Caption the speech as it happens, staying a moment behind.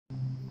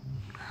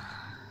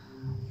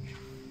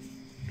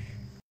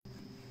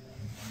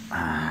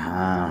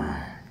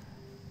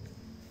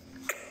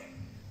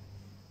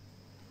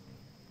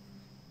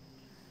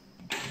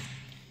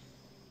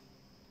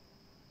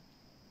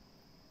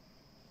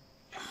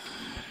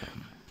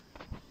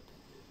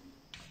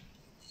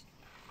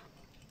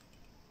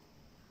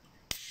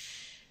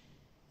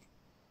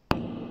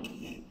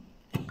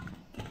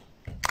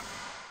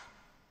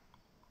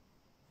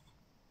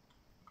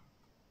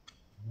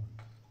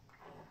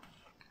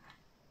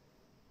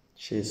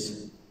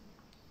Cheers.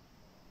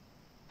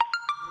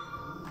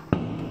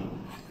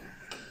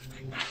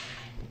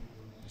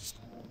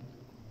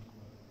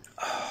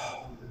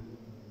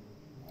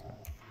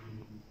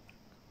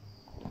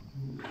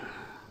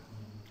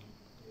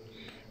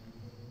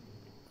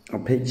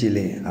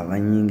 Opejile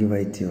abanyingi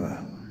baitiwa.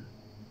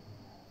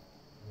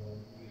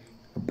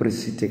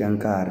 Appreciate ka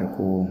nkarhi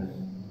ku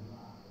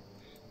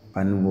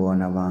vanhu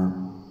vona va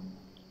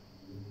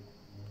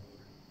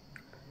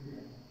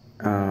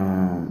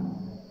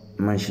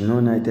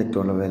maxinuna ite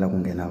tolovela ku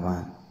nghena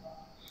vanhu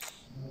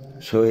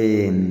so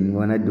ni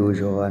vona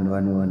dojo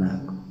vanhu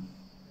vonaka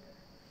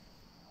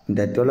ni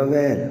ta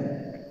tolovela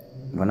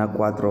vona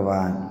 4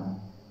 vanhu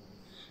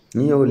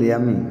ni yo le ya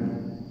mina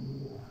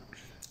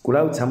ku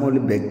la u tshama u le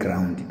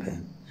background phe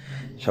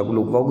swa ku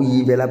loko va ku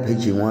yivela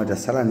page yin'wana ta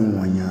sala ni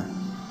yin'wanyana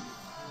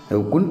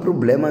ku ni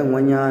problema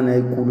yin'wanyana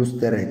yikulu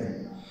stereka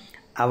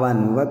a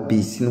vanhu va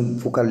busy ni ku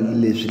pfuka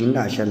leswi li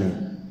nga xa le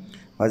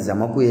va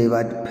zama ku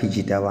yiva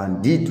page ta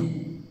vanhu dito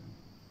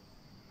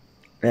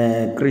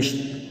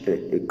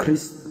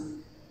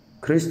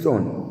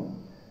Kriston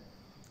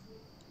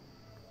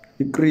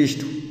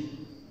Kristo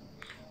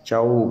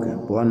chauke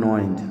boa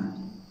noite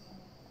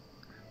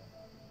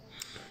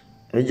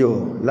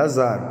ejo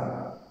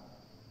Lazaro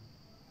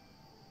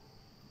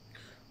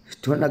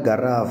tona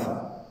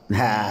garafa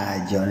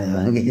John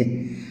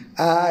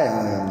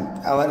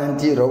avana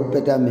ntiro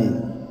kupeta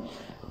mina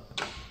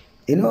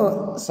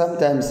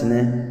sometimes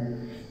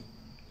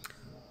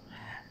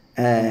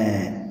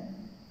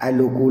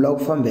alokula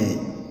ku fambe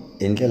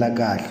endlela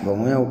kahle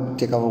van'wana ku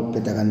teka va ku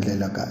peta ka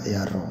ndlela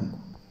ya wrong.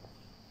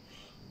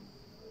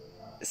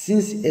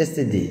 Since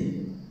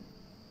yesterday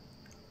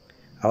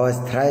I was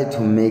trying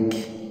to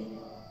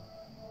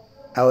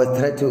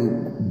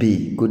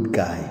be good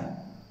guy.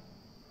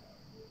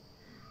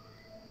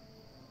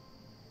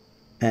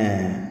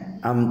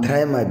 I'm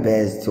trying my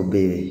best to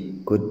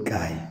be good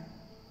guy.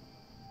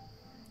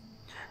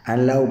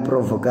 And la u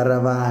provocare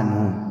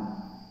vanhu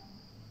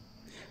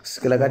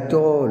sukela ka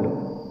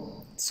tolo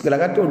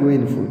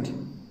wini futhi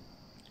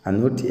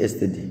and not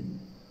yesterday.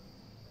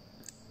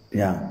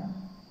 Yeah,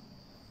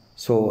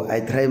 so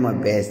I try my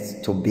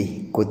best to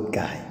be good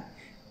guy.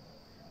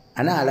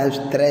 Ana hala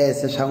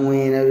stress swa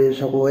n'wina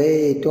leswaku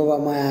tova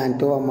mani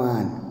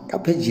ka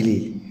page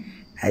leyi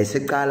a yi se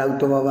qala ku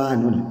tova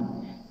vanhu.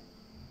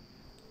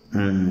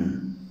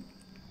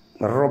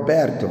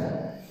 Roberto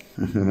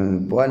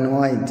boa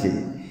noite,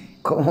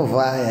 como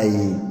vai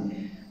aí?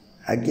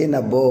 Aqui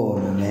na boa,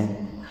 né?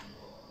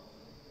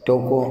 Tô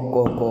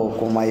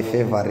com my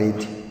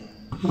favorite.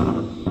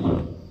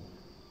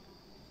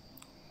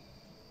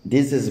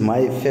 This is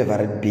my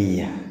favorite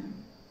beer.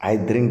 I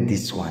drink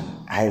this one.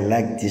 I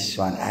like this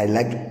one. I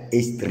like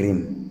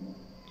extreme.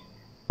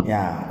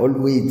 Yeah,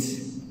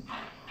 always.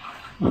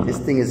 This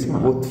thing is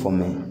good for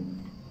me.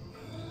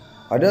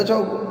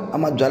 Adocho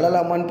amabyala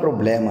lamani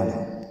problema la.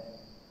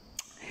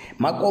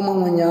 Makoma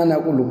n'wanyana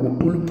ku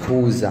loko u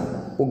liphuza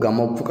u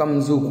gama u pfuka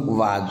mundzuku u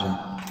vabya.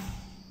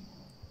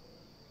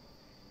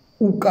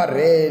 U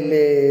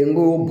karhele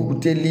ngo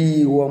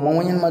bukuteliwa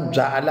man'wanyana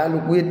mabyala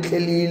loko u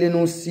etlelile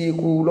no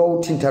usiku lo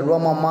u thintaliwa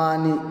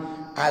mamani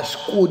a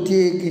swi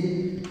koteki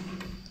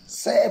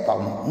sepa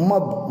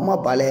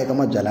mabaleka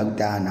mabyala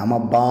kutana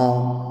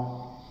mabao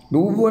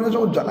loko u vona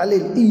swa ku byala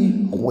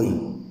leri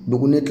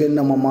loko ni etleli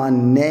na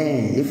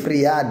mamani hi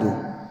friado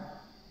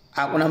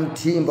a ku na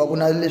mthimba ku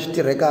na leswi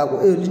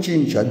tirhekaka li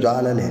cinca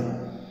byala leri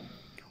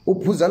u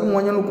phuza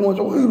lin'wanyana u kuma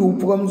swa ku u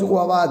pfuka mundzuku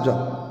wa vabya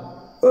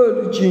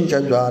li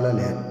cinca byala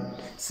leri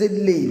se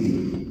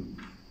leli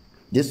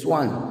this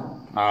one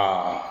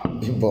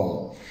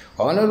bon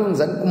ona lo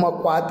ndzani kuma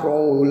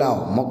 4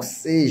 lawa maku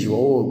 6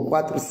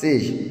 4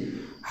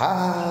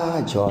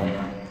 6 John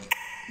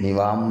ni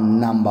va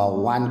number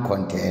 1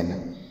 container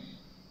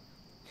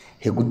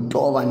hi ku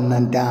tova na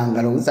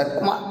ntanga loko ndzani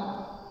kuma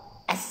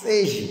a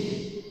 6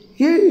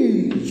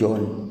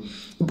 John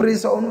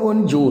iprisa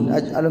on John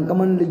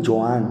alankamani le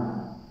Johan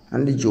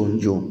andi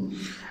John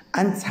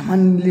an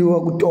tsamani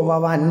liwa ku tova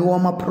vanhu wa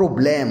ma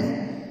problem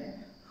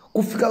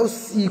ku fika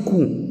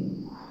usiku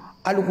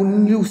aloko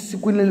ni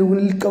usiku ni loko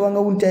ni kavanga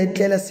ku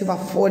ntayetlela se va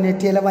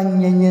fonetela va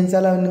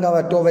nyenyenza la ni nga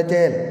va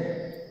tovetela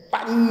va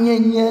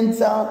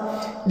nyenyenza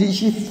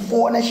lexi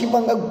fona xi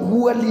vanga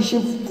guwa lexi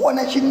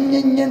fona xi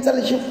nyenyenza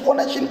lexi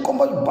fona xi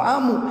komba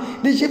bamu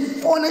lexi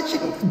fona xi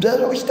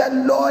byela ku xi ta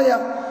lawyer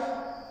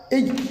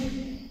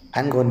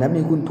angona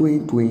mi ku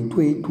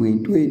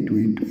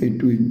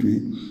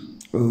 20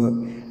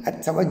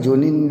 atava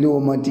Johnny lo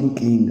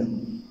matinkinga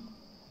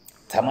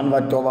tsamani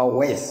va tova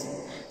west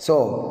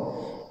so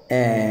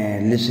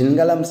leswi ni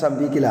nga la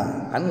Mozambique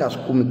laha a ni nga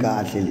swi kumi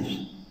kahle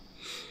leswi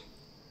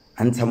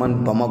a ni tshama ni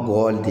ba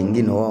magold hi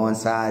ngi no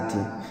wansati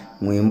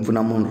n'wi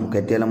mpfuna munhu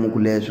rhuketela mu ku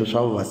leswo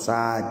swa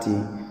vavasati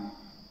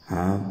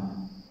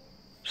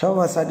swa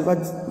vavasati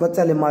va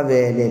tsale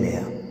mavele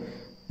leha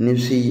ni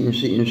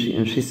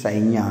swi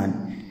sayinyana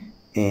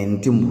ni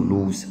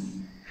timbulusa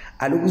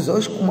a loko za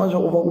u xi kuma swa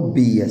ku va ku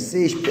biha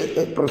se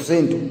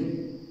percent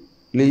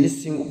leyi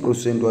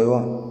 5% wa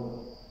yona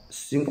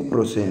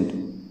 5%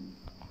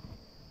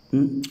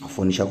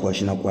 foni xa kwa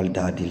xi na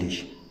quality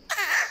lexi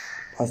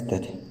what's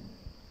that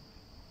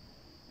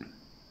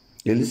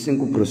leyi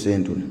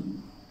 5%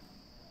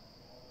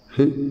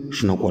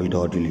 xi na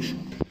quality lexi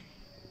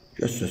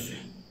yes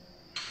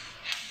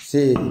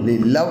se le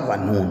lava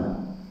vanuna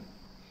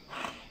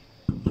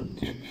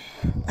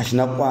a xi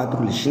na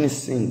 4 lexi ni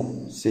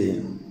 5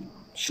 se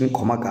xi ni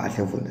khoma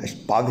kahle foni a xi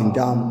bavi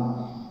ntamu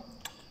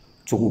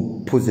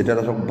ku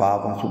phuzetela swa ku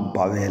bava swa ku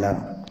bavela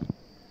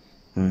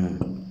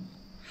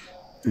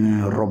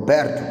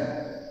Roberto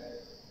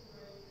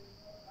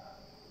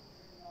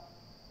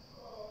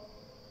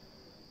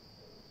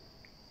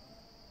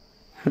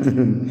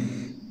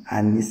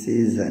a ni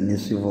siza ni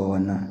swi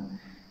vona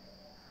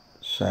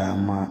swa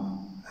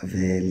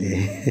mavele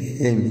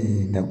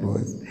mina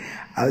boss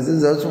a swi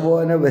za swi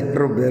vona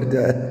Roberto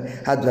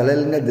a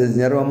byalela nga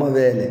designer wa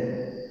mavele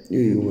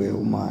iwe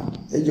umani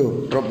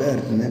ejo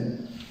Robert ne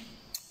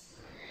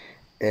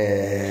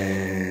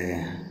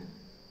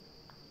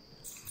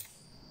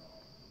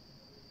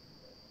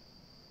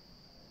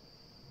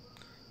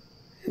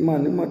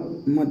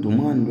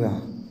madumani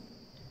luya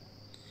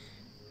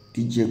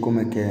DJ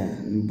komeke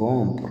ni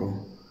bon bro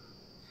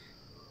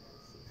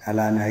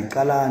alana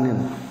iqalane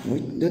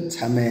no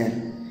tshamela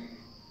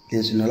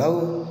leswi no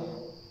lawo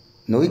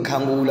no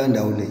ikhangula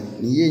ndawo le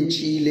ni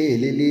yentshile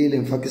helelile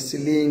mfaka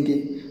isilingi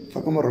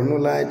mfaka marono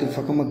light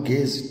mfaka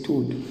magezi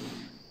tutu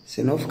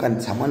se no fika ni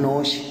tshama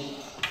noxe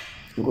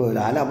ngo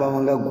la lava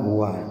va nga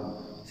guwa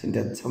se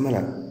nda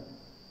tshamela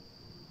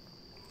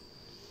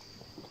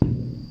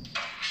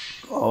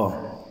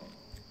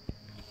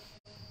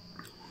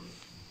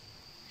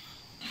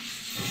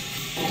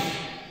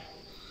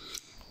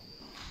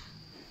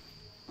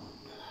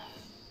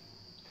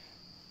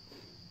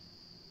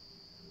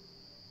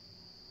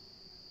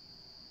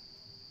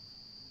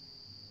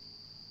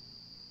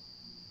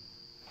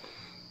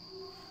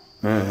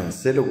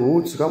se loko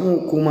u tshuka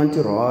mu kuma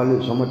ntirho wa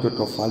leswa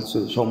matoto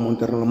falso swa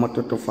monterela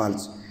matoto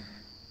falso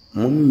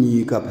mu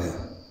nyika phe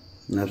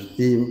na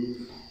swi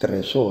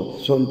treso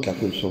swo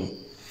ntlako swo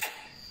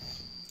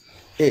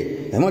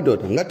he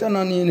madoda nga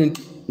tanani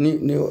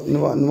ni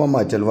va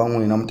majele va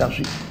n'wina mi ta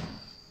swi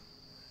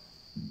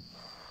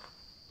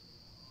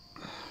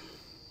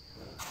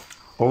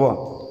ova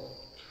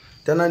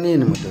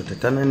tananini madoda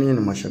tananini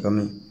maxaka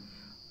mi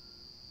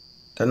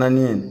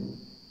tananini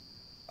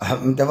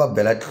mi ta va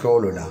bela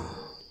tlholo la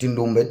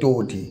tindumbe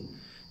toti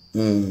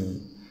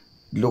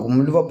loko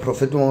mi va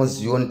prophet wa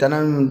Zion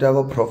tanani mi ta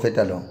va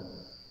profeta lo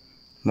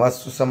va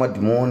susa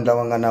madimoni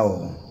lava nga na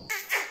wona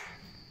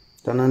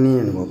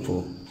tananini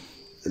vapfu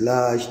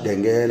la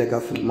xidengele ka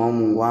filima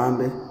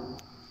mungwambe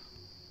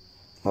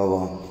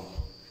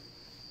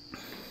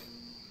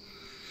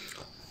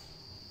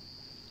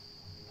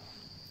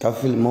ka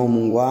filima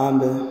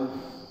mungwambe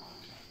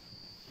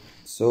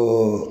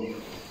so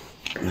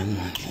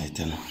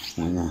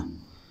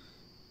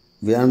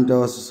vya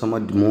mtawa susa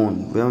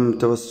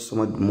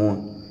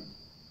madimoni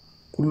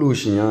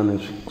kulushi nyana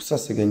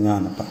kusaseke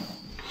nyana pa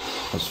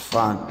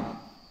asifani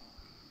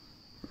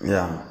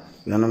ya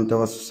yana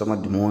mtawa susa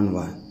madimoni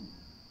ba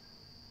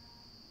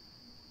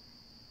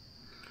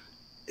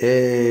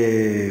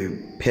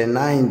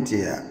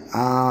P90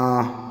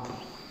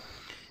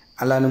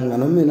 alani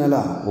mngano mina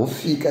la ho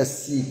fika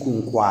siku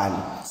nkwali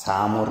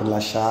tshamo ri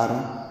la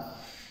shara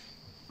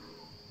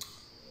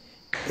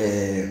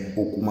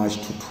u kuma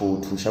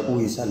xithuthuthu xa ku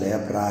yisa leya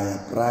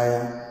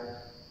praya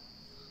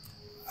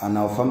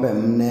ana u famba hi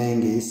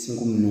minenge hi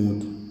 5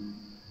 minuto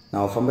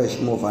na u famba hi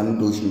ximovhani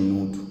 2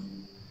 minuto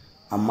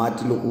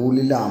amati loko u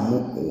lilamu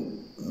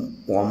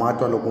wa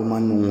matwa loko ma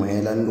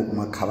nuhela ni loko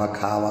ma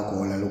khava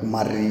kola loko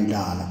ma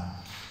rilala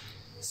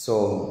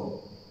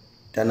so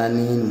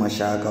tananini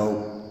maxaka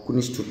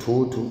kuni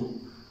xithuthuthu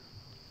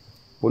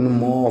kuni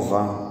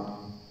movha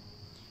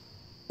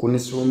kuni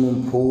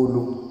swimming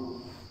pool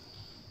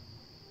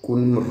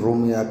kuni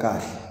room ya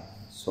kahle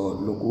so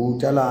loko u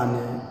talane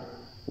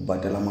u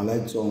batela mali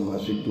yitsongo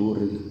swi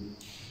durhi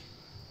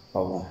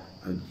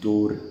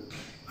durhi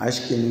a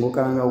xikini ngo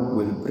ka nga u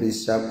gweli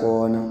price ya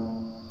kona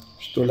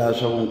swi to la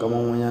swa ku nkama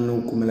n'wanyana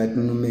u kumela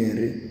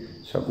tinumeri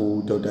swa ku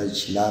u ta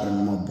chilari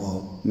ni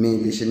maboho mi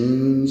lexi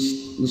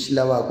ni xi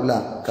lavaka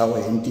laha ka wa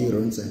hi ntirho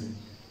ntsena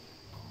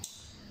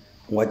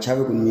u nga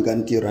chavi ku nyika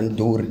ntirho a ni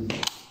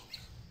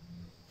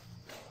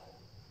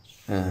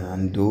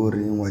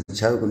durhi u nga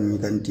chavi ku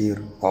nyika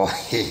ntirho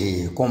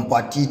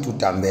compatito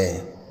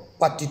tambe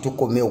patito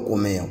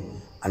comeo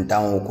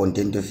antawo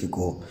contento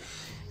fiko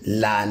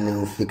lani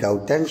u fika u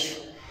tanxi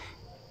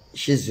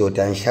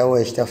xizotani xa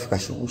wena xi ta fika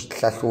xi ku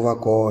hlahluva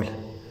kola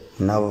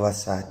na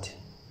vavasati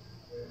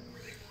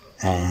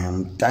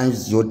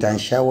yo tani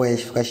xa wehe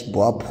xi fika xi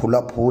boha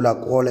phulaphula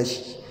kola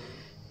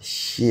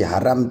xi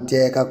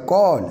haramteka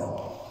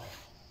kola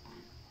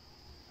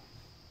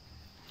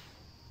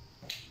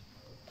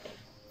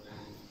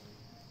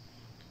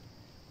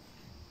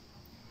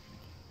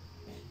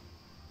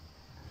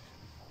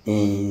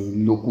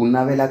loko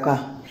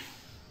navelaka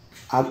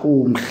a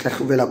ku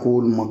mihlahluvela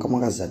ku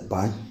maka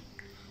Zadbani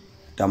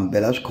ta mi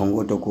bela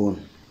swikhongoto ku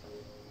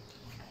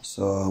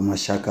so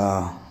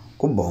maxaka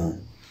ku bon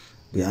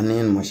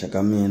buyanini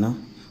maxaka mina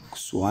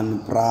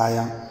kusuhani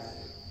praya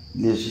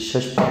leswi xa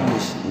xipano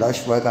lexi la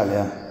xi veka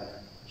leya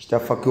xi ta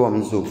fakiwa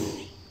mundzuku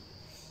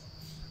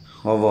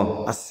wa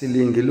vona a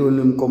silingi lowu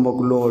ni mi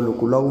kombaku lowo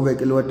loko la ku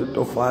vekeliwa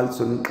totofali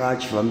so ni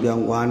qachi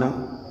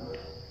vambiyangwana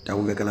ta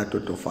ku vekela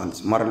totofali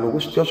mara loko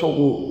swi twa swa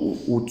ku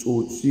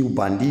utsotsi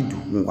ubandido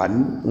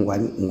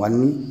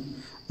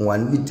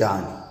ngwani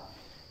vitani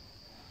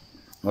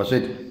wa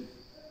sweti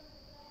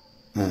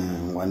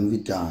ngwani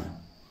vitani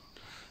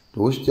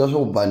loko swi twa swa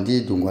ku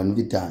bandido ngwani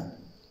vitani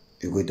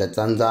hi ku ta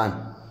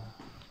tsandzana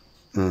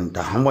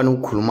ta hamba ni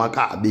ku khuluma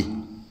kabi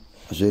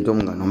sweti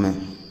munghana mina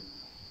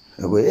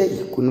hi ku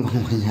ku ni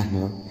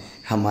van'wanyana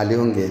a mali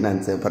yo nghena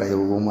ntsepra yo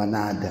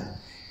vomanada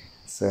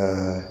so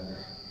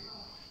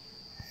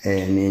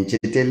ni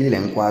ncetelile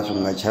hinkwaswo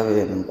nga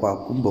chaveli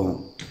hinkwako ku bon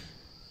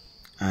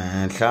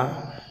henhla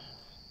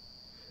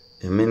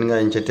hi mina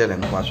nga ncetela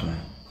hinkwaswo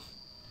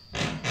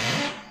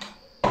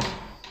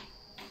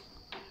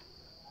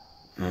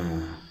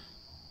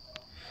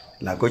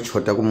la ko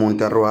chota ku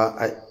monteriwa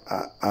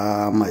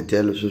a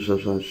madyelo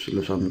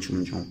swilo swa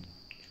minchumunchumu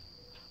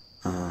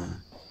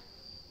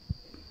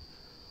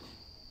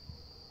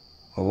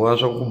wa vona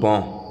swa ku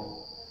bon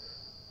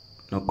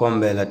no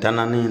kombela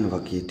tananini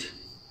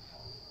vakiti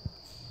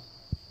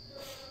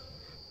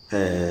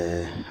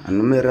a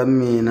numero ya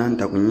mina ni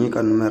ta ku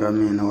nyika numero ya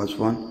mina wa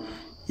swona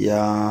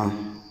ya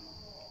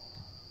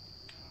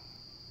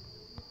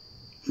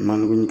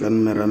mani ku nyika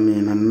numero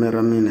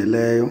ya mina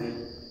leyo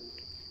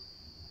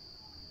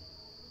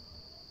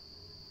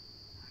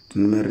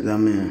numero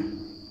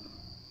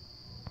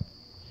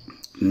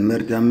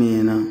ta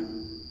mina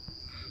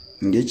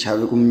nge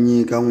chavi ku mi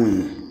nyika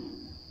n'wina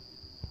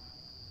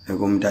hi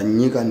ku mi ta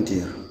nyika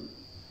ntirho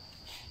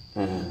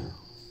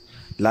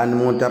la ni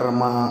montara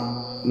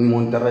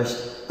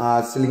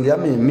a silingi ya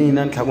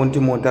mina ni tlhela ku ni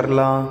timontara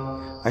la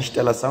a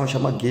xitela sangu xa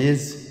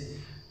magezi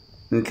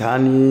ni tlhela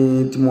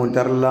ni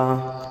timontara la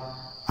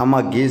a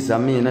magezi ya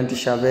mina ni ti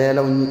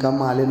xavela u nyika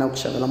mali na ku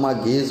xavela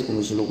magezi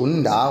kumbe xilo loko ni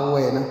ndhawu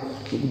wena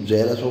ni ku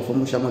byela swo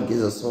famba xa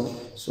magezi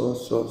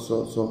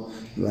so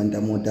ni va ni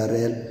ta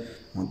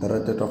montara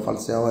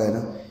totofalisi ya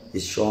wena hi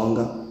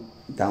xonga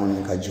ni ta n'wi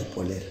nyika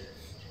jopo leri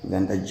ni va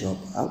ni ta job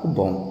a ku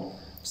bon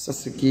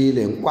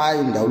sasekile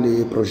hinkwayo ndhawu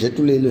leyi project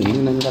leyi hi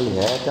mina ni nga li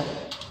heta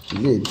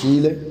ni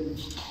hetile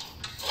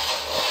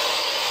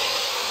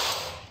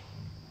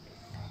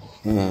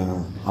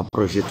a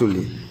project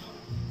leyi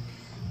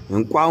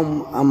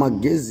hinkwawo a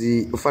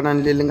magezi u fana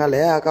ni leyi nga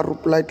leha ka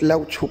ruplight la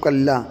ku chuka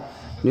la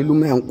ni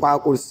lume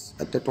hinkwako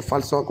a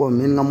totofalisi wa kona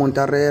mina nga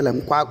montarela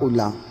hinkwako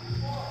la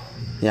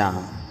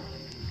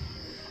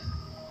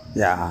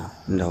ya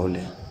ndhawu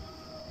leyi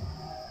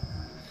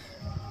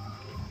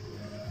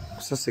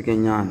saseke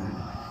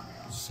nyana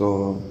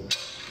so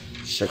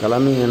xaka la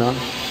mina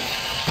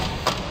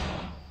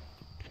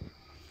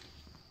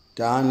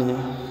tani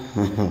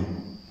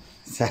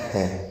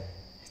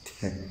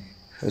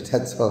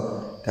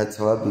ta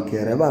tshova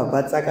bikere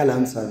va tsaka la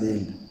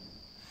misaveni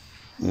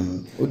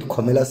u ti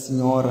khomela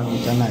signora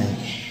mutana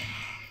yena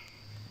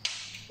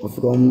u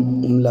fika u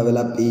mi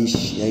lavela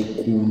pexi ya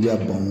yikulu ya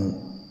bon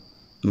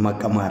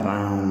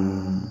makamarao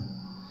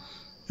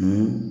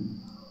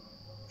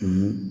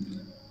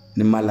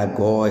ni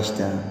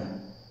malagosta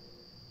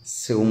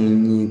se u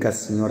n'wi nyika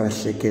signora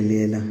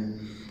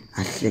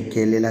a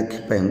hlekelela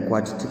khipa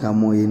hinkwato ti ka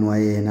moyeni wa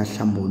yena a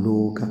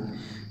hlambuluka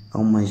a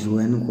wu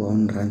maxiweni ku a wu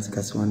ni rhandzi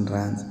kasi wa ni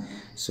rhandza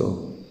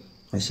so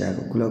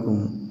maxaka ku lava ku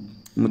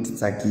mu ti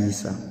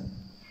tsakisa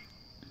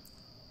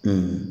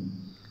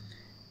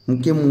mi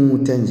ke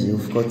muta njhe u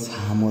fika u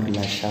tshama u ri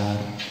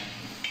laxara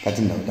ka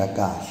tindhawu ta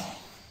kahle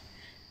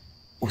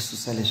u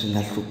susa leswi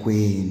nga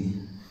nhlokweni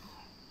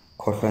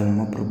khohlwa ni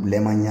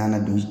maproblema nyana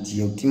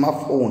doxitiya u tima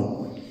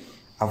foni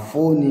a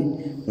foni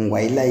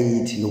ngwa yi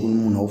layithi loko ni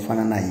munhu wo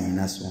fana na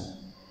hina so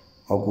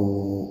wa ku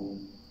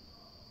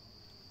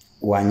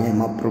u hanya hi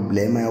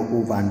maproblema ya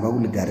ku vanhu va ku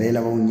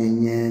ligarela va ku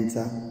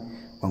nyenyenza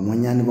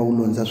van'wanyani va ku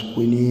londza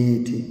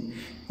swikweleti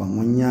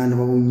van'wanyani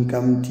va ku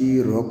nyika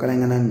mintirho yo kala yi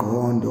nga na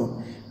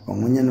ngqondo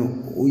van'wanyani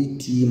u yi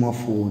tima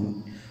foni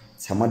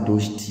tshama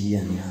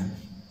doxitiya nyana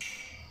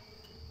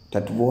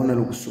ta ti vona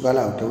loko suka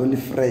laha u ta va li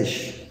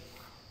fresh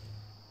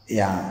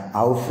ya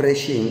a wu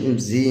fresh hi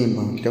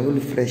mzimba u ta va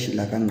li fresh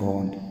la ka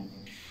ngqondo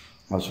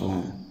wa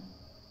swona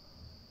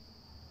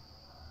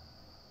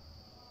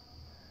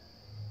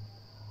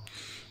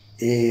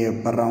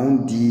para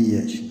un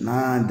dia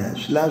nada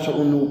swi lava swa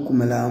ku ni ku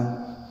kumela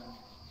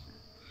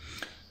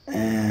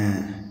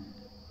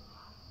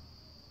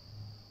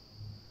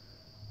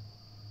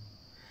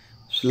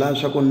Swi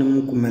swa ku ni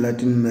mu kumela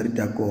tinumeri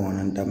ta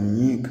kona ni ta mu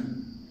nyika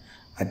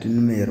a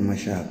tinumeri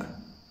maxaka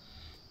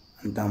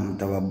ni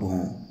ta va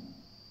boha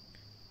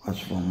wa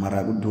swi vona mara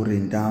ku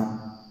durhi ta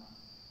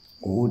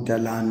u ta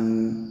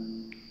lani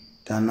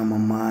ta na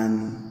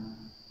mamani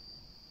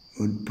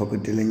u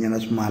phokotele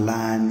nyana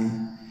swimalani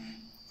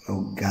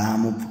u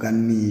gama u pfuka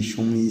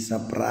nimixo mu yisa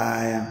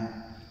praya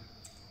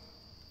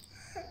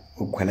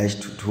u khwela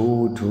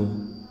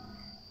xithuthuthu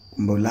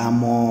kumbe la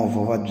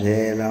movha va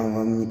byela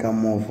va nyika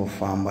movha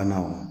famba na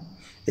wona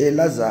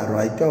Lazaro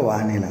a yi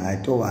tovani la a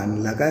yi tovani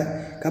la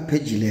ka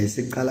page leyi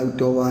se qala ku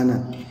tovana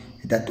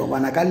hi ta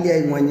tovana ka liya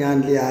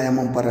yin'wanyana liya ya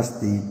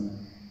maparastini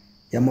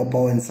ya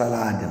mapawa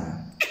salad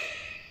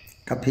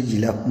ka page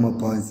la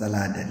mapawa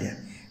salad liya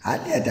ha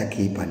liya ta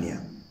khipa liya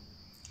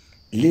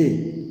le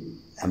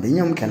hambi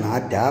nyamutlha na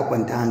dakwa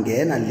ni ta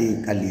nghena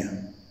le ka liya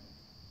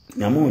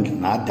nyamutlha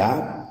na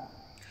dakwa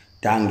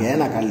ta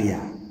nghena ka liya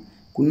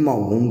ku ni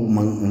mahungu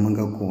ma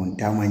nga kona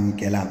ta ma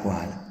nyikela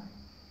kwala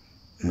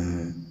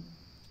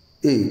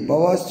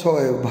bawa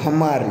soy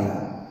bhamari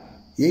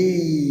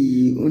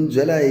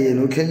unbyela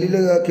yini u tlhelile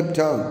ka Cape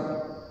Town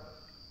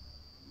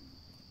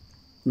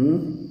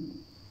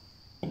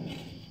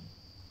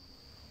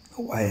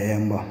wa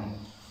hemba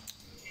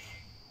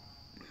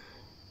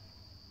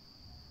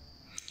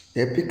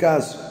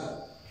Picasso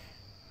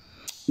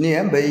ni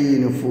hembe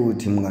yini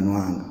futhi mngani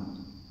wanga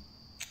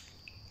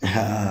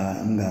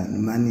mngani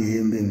mani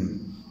hembe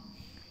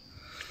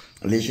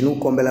lexi ni ku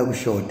kombela ku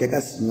xona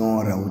teka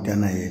sinyora u ta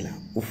na yela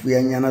u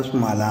fuya nyana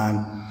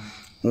swimalana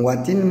u nga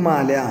tini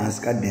mali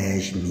ehansi ka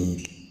dash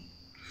mili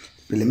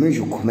pele mi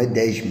xi khome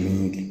dash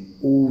mili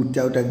u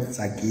ta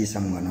tsakisa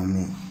munghana wa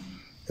mina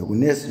hi ku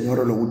ne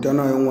sinyora loko u ta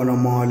na yin'wana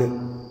mali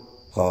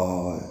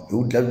hi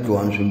u dla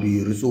byiwani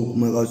swimbirhi se u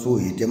kumeka se u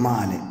hete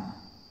mali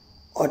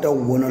a ta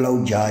ku vona la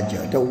u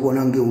jaja a ta ku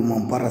vona nge u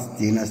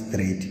mamparastina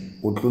straight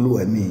u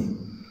tluriwa hi mina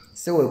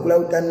se we kula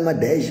u tani ma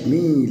dash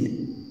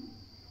mili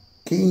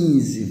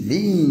 15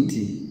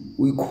 20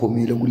 u yi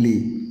khomile ku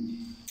leyi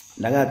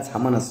la nga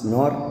tshama na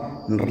signora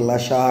ni ri la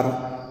xara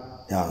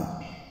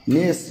ya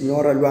ni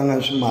signora lwa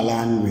nga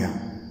swimalani luya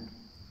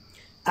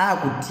a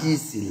ku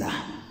tisi la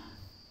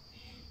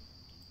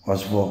wa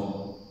swi vona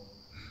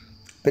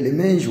pele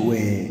menji we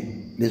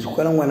leswi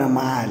kwala n'wana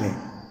mali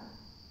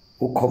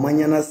u khoma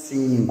nyana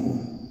singu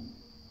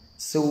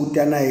se u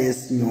ta na ye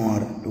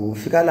signora loko u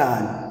fika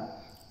lani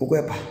u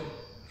kwepa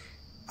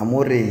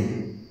amore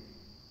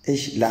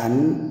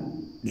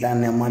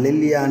lani ya mali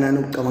liyana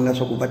ni ku cabanga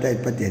swa ku va ta yi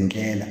pete hi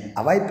ndlela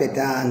a va yi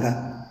petanga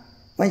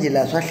manje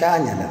laha swa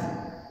hlanya la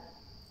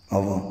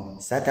avo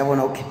sa ta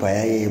vona ku khipa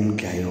ya ye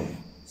mudla yona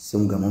se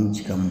mugama mu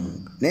chika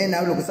munga ne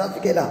na loko sa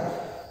fikela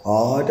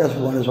ta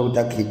swi vona swa ku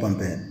ta khipa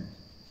mpela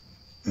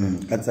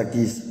ka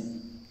tsakisa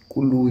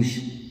ku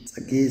luxi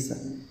tsakisa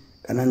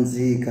ka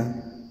nandzika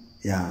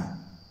ya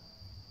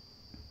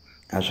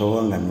a swo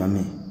vanghani va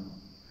mina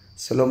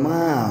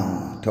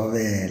Solomon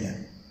tovela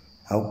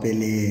a wu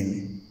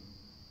peleni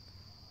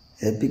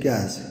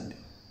Picasso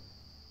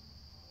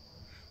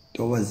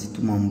to va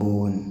Zito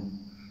Mamboni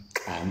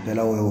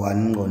mpela we wa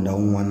ngqonda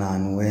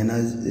un'wanani wena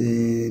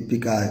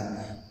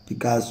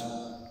Picasso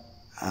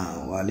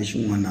wa le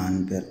xin'wanani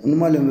mpela u ni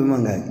malembe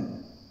mangaki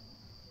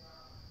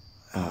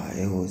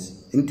hosi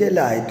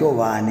intela hi to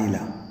vani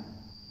la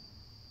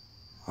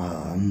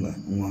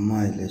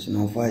n'wamali leswi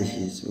no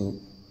faxi so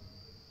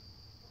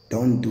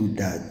don't do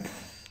that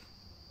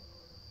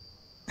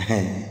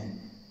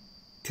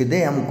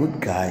today I'm a good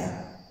guy.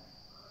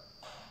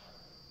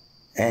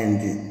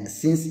 And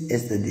since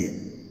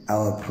yesterday, I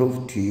will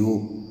prove to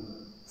you,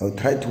 I will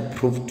try to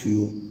prove to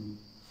you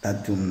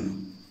that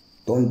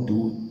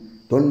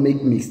don't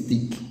make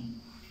mistake.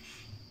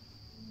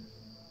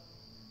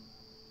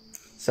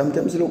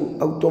 Sometimes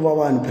look out of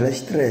one plus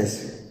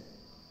stress.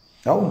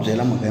 How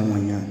jela magay mo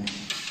niya?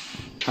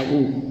 Ako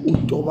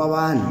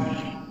utobawan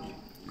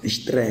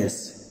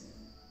stress.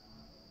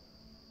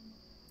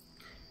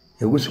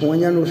 Ego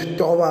swin'wanyana u swi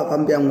tova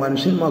kambe yan'wana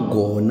swi ni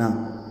magona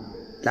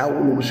laha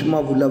loko swi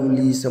ma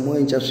vulavulisa mo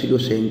endla swilo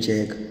swi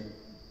enceka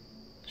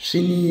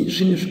swi ni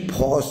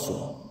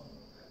swiphoso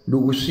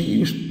loko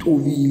swi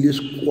tovile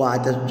swi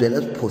kwata swi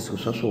byela swiphoso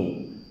swa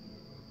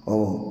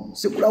swona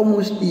siku laha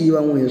mo swi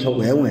tiva n'wina swa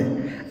ku hen'we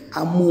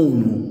a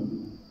munhu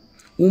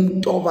u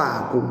mi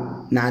tovako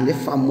na le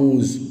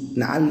famoso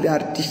na le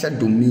artista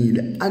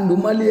dumile a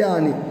nduma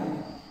liyani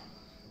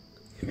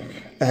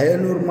a hi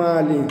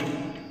normali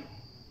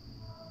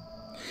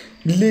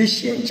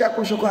lexi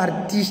endlaka swa ku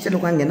artista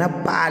loko a nghena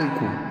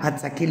palco a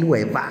tsakeliwa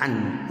hi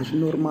vanhu a swi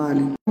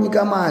normali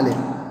nyika mali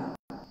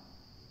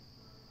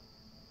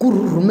ku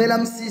rhumela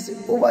misisi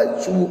u va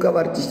cuka va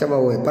artista va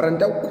wena para ni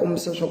ta ku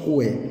kombisa swa ku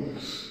wena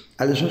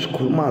a leswi swi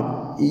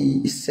khulumaka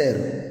i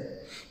sero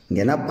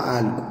nghena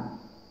palco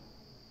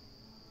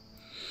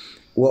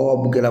wa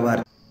bukela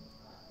va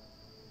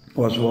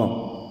wa swi vona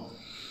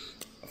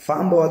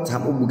famba wa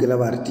tshama u bukela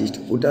va artista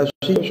u ta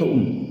swi swa ku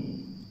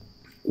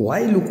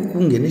why loko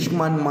ku nghene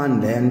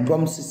ximanimani laya ni twa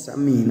misisa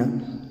mina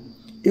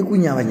i ku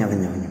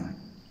nyavanyavanyavanyava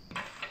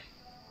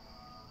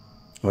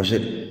wa swi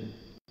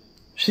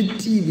swi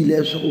tivi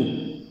leswaku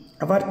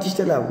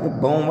avartista lava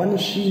bon va ni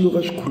swilo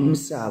va swi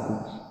khulumisaka,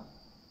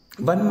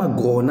 va ni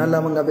magona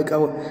lava nga veka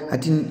a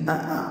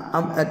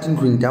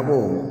tindlwini ta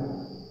vona.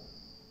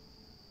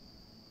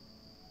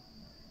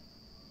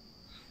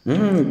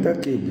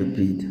 Thank you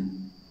Bebita,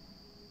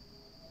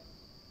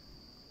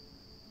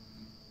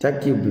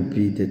 thank you.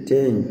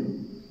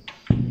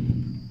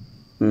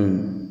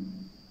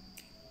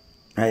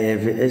 I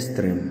have a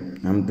stream.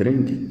 I'm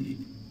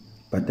drinking,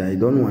 but I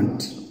don't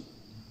want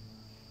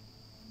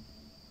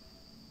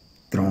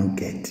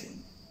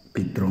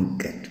be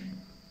drunkard.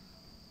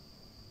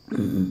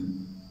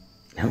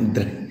 I'm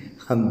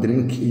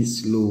drinking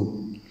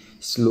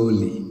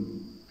slowly.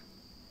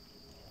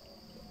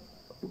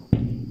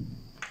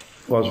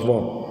 Was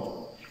what?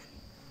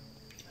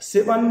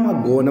 Se vanhu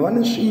magona va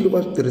ni swilo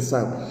va swi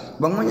tirhisaka,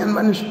 van'wanyana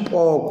va ni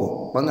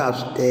swipoko va nga ha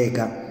swi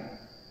teka.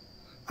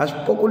 A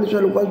swipoko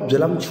leswi loko va swi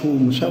byela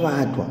minchumu swa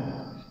vatwa,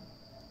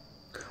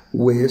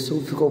 wehe se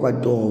u fika u va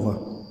tova.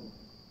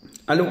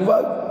 A loko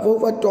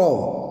va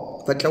tova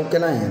va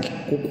tlakukela henhla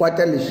ku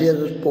kwata leswiya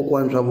swa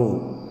swipokwana swa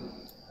vona,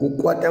 ku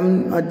kwata a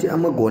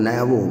magona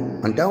ya vona.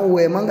 Antawu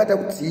wehe ma nga ta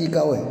ku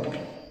tshika wehe,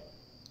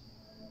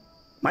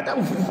 ma ta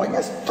ku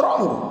fanya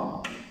strong.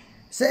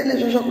 Se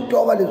leswi swa ku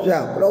tova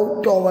leswiya ku la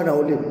u tova na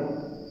u le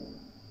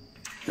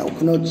na u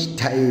pfuna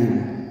time.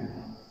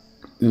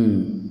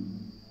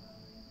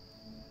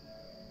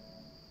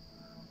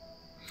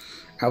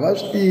 A va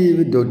swi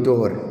tivi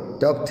Dr.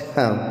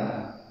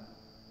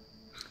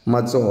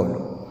 Matsolo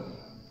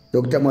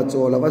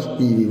va swi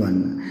tivi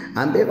vanhu,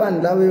 hambi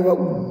vanhu lava va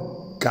ku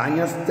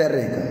ganya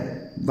stereka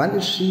va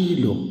ni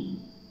swilo.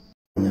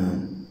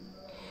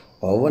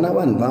 Wa vona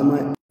vanhu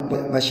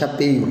va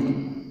xapeni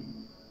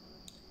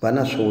va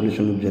na swilo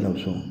leswi mi byelaka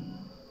swona.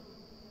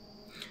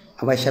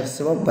 A va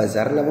xavisi va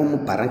bazari lava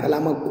mabaranga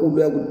lamakulu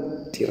ya ku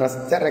tirha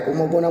stereka,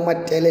 ma vona ma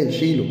tele hi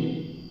swilo.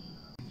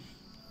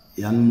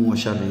 Ya ni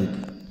moxa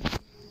redi.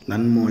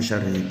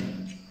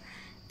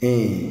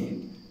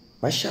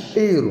 Va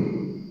xaperi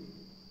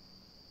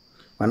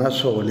va na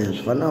swilo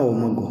leswi va na wo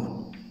magona.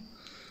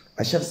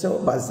 Va xavisa va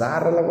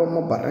bazari lava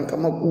mabaranga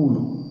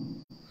makulu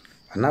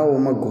va na wo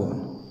magona.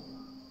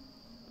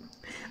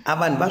 A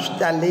vanhu va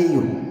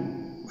switaleyo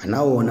va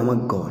na wona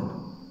magona.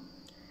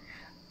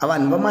 A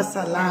vanhu va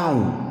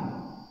masalawu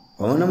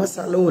va vona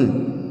masaloni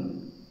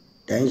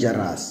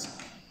dangerous,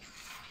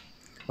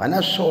 va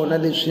na swona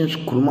leswi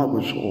swi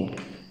khulumaka swona.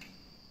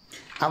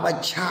 A va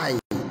chayi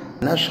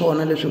na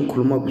swona leswi ni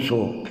khulumaka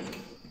swona.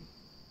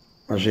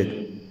 Ma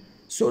swi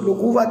so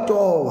loko va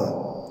tova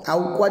a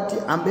wu kwati,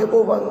 hambi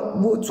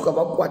vo tshuka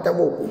va kwata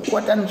u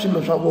kwata ni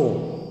swilo swa vona.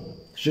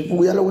 Swi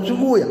vuya loko swi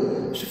vuya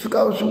swi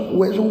fika swi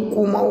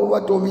kuma u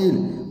va tovile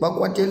va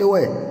kwatele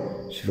wena,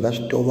 swi fika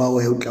swi tova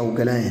wena u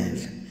tlakukela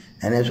henhla.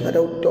 Ene swi nga ta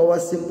ku tova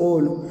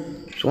simple,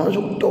 swin'wana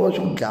swi ku tova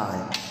swi ku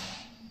dlaya.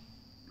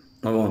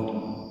 Ma vona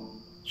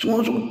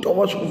swin'wana swi ku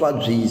tova swi ku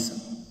vabyisa.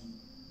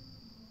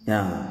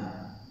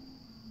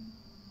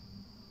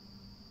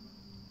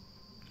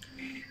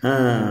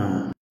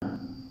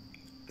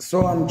 So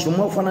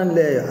mchumu wa ku fana ni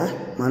leyo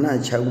mana a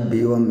chaya ku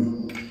biwa mi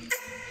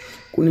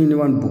kunini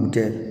vanhu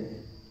bukutela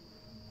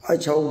a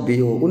chaya ku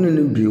biwa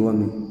kunini biwa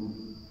mi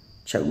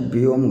chaya ku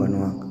biwa munghana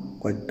waka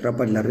kwa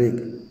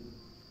trapadlareke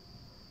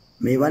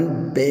mi va ni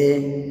be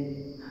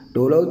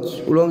u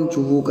lo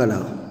ncuvuka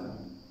laha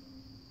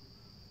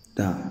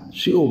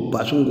swi u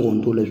ba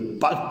swingondo leswi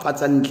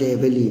pfatsa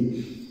ndleve leyi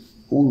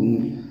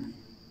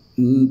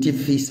ti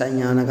fisa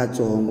nyana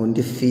katsongo,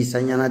 ti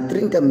fisa nyana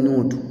 30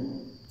 minuti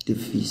ti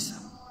fisa.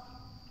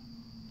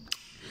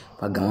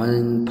 Va gama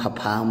ni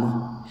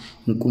phaphama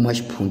ni kuma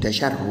xiphunta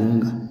xa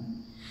rhunga,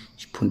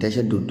 xiphunta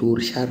xa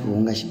dotori xa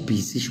rhunga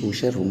xibisi xo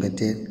xa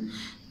rhungetela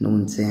no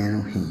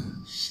ntsena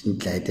xi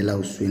dlayetela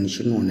uswini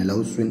xi nonela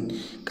uswini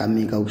ka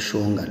mika u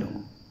xonga loko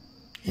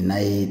hi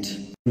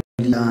nayiti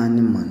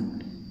lani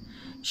mani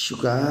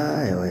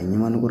xuka hi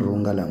nyima ni ku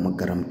rhunga laha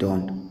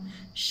magaramtonto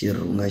xi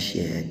rhunga xi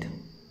heta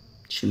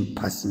xi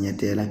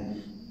phasinyetela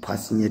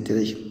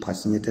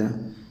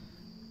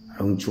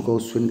loko nchuka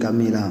uswini ka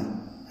mila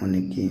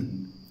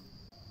onekini.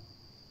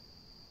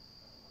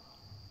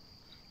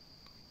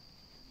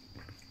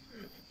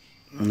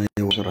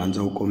 Swi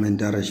rhandza ku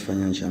komentara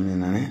xifanyana xa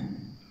mina ne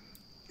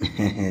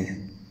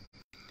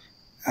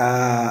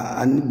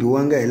a ni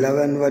biwanga hi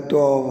lava ni va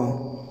tova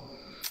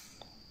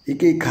i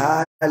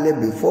khale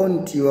before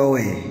ni tiva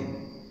wehe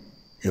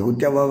hi ku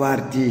tava va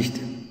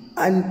artist.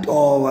 A ni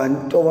tova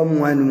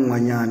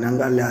mun'wanyana a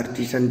nga le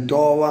artist, ni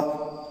tova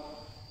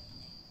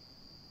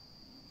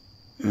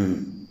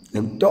ni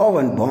ku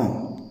tova ni bon.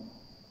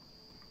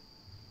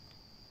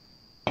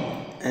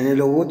 Ene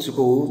loko wo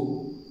tshuka wu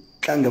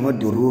tlanga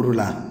madururu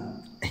laha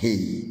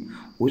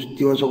u swi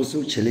tiva swa ku se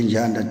u chele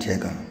njhani ta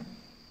theka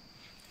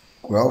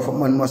ku ya u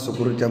famba ni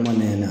masecurity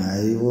manene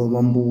hayi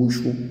va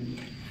mbuxu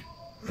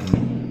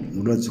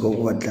u lo tshuka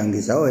ku va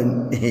tlangisa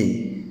wena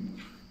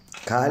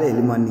khale hi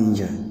le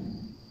maninja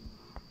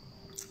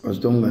a swi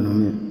tiva munghana wa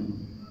mina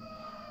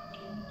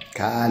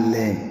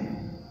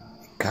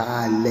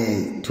khale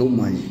too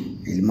much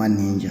hi le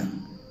maninja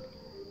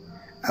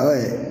awe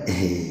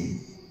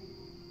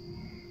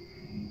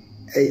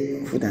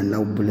futhi la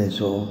ubule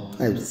so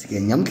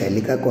ayisike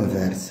nyamdlela ka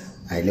converse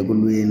ayile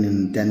kulweni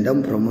nitanda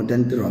umpromoter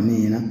ntirho wa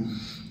mina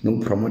no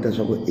promoter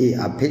swa ku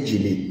a page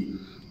le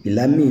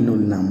ila mina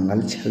ulinam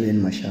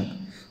ngalichaveni mashaka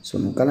so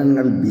nokala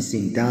ngalibisi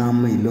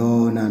ntama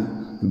ilona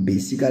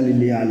basically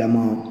le ala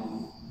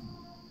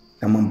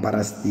nama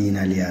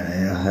parastina le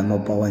ya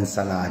mapawa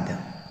ensalada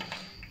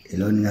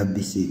ilona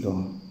ngabisi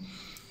lo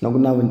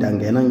nokunabo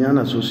ntangena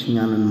nyana so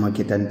sinyana ni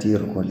market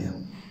ntirho ko le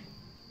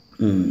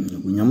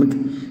kunyamuti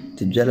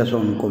tibyela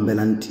swa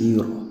nikombela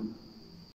ntirho